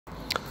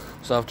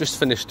So I've just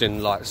finished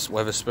in like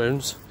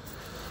Wetherspoons.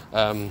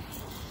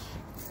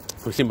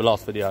 We've seen my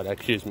last video, they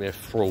accused me of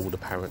fraud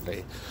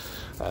apparently.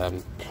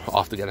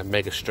 After getting a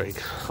mega streak,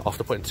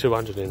 after putting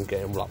 200 in,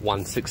 getting like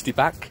 160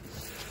 back.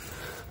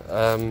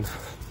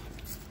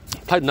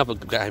 Played another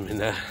game in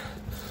there.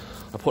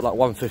 I put like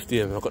 150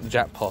 in, I got the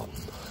jackpot.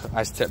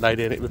 Aztec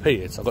lady and it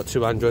repeated, so I got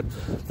 200.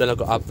 Then I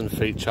got Upton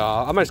feature.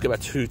 I managed to get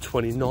about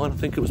 229, I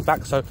think it was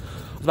back. So I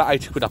was about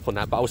 80 quid up on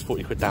that, but I was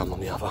 40 quid down on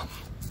the other.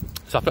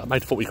 So I think I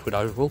made 40 quid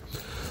overall.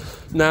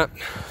 Now,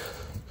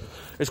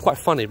 it's quite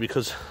funny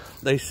because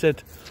they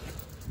said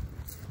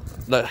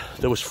that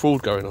there was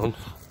fraud going on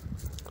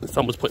and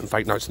someone was putting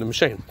fake notes in the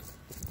machine.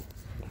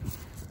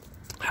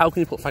 How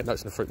can you put fake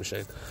notes in a fruit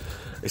machine?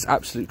 It's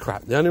absolute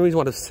crap. The only reason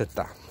why they've said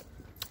that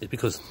is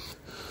because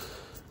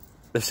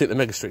they've seen the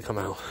Mega Street come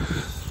out,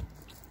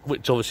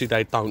 which obviously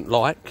they don't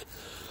like.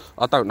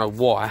 I don't know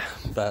why,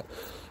 but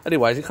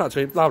anyways, it can't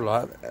be blah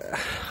blah.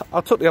 I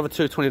took the other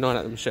 229 out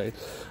of the machine,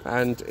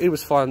 and it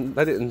was fine.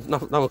 They didn't. No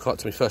one came up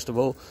to me first of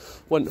all.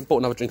 Went and bought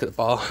another drink at the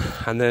bar,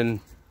 and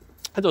then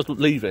as I was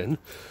leaving,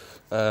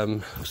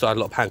 so I had a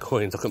lot of pound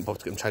coins. I couldn't bother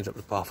to get them changed up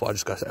at the bar. I thought I'd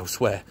just go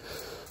elsewhere.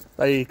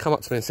 They come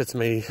up to me and said to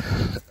me,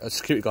 a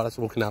security guard that's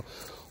walking out,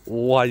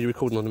 "Why are you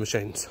recording on the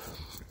machines?"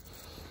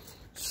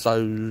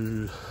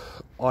 So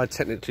I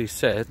technically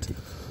said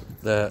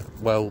that,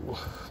 well,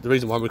 the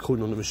reason why I'm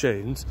recording on the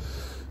machines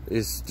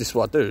is just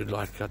what I do.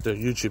 Like, I do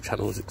YouTube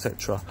channels,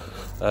 etc.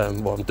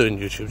 Well, I'm doing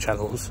YouTube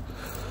channels.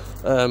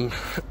 And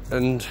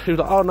he was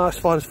like, "Oh, no, it's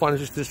fine, it's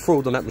just there's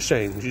fraud on that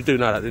machine. You do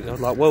know that, didn't you?" I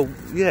was like, "Well,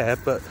 yeah,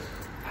 but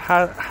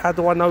how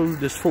do I know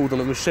there's fraud on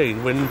a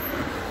machine when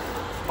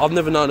I've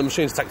never known a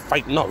machine to take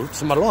fake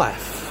notes in my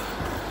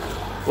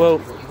life?"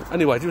 Well,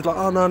 anyway, he was like,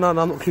 "Oh, no, I'm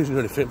not accusing you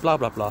of anything, blah,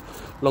 blah, blah."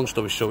 Long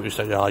story short, you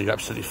say, "Yeah, you're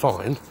absolutely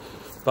fine."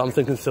 But I'm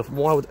thinking to myself,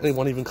 why would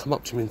anyone even come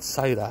up to me and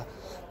say that?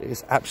 It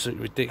is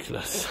absolutely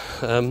ridiculous.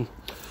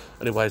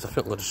 Anyways, I think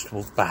I'm going to just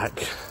walk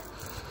back,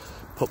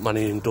 put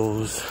money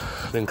indoors,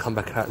 and then come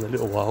back out in a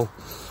little while.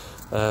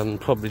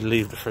 Probably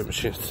leave the fruit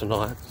machines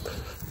tonight.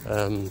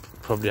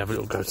 Probably have a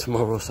little go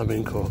tomorrow or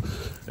something, or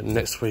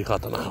next week, I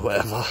don't know,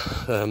 whatever.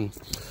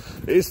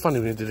 It is funny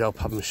when you do the old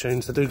pub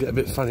machines. They do get a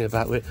bit funny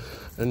about it,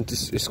 and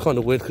it's kind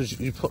of weird because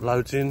you put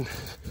loads in,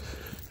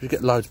 you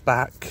get loads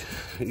back,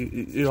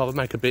 you either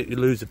make a bit, you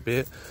lose a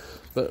bit,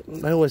 but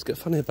they always get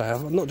funny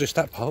about it. Not just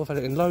that pub, I've had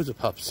it in loads of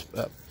pubs,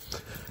 but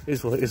it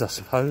is what it is, I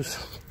suppose.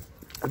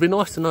 It'd be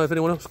nice to know if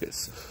anyone else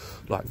gets,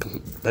 like,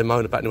 they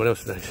moan about anyone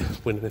else if they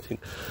win anything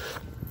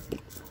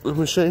with the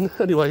machine.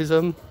 Anyways,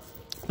 leave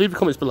your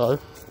comments below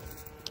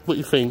what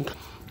you think,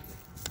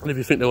 and if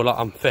you think they were like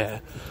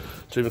unfair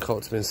to even come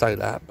up to me and say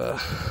that.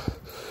 But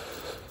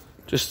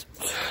just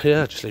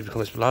leave your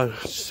comments below,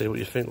 just see what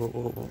you think.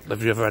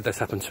 Have you ever had this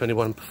happen to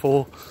anyone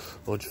before,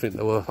 or do you think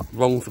they were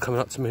wrong for coming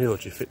up to me, or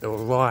do you think they were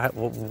right?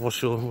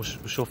 What's your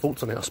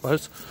thoughts on it, I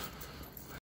suppose?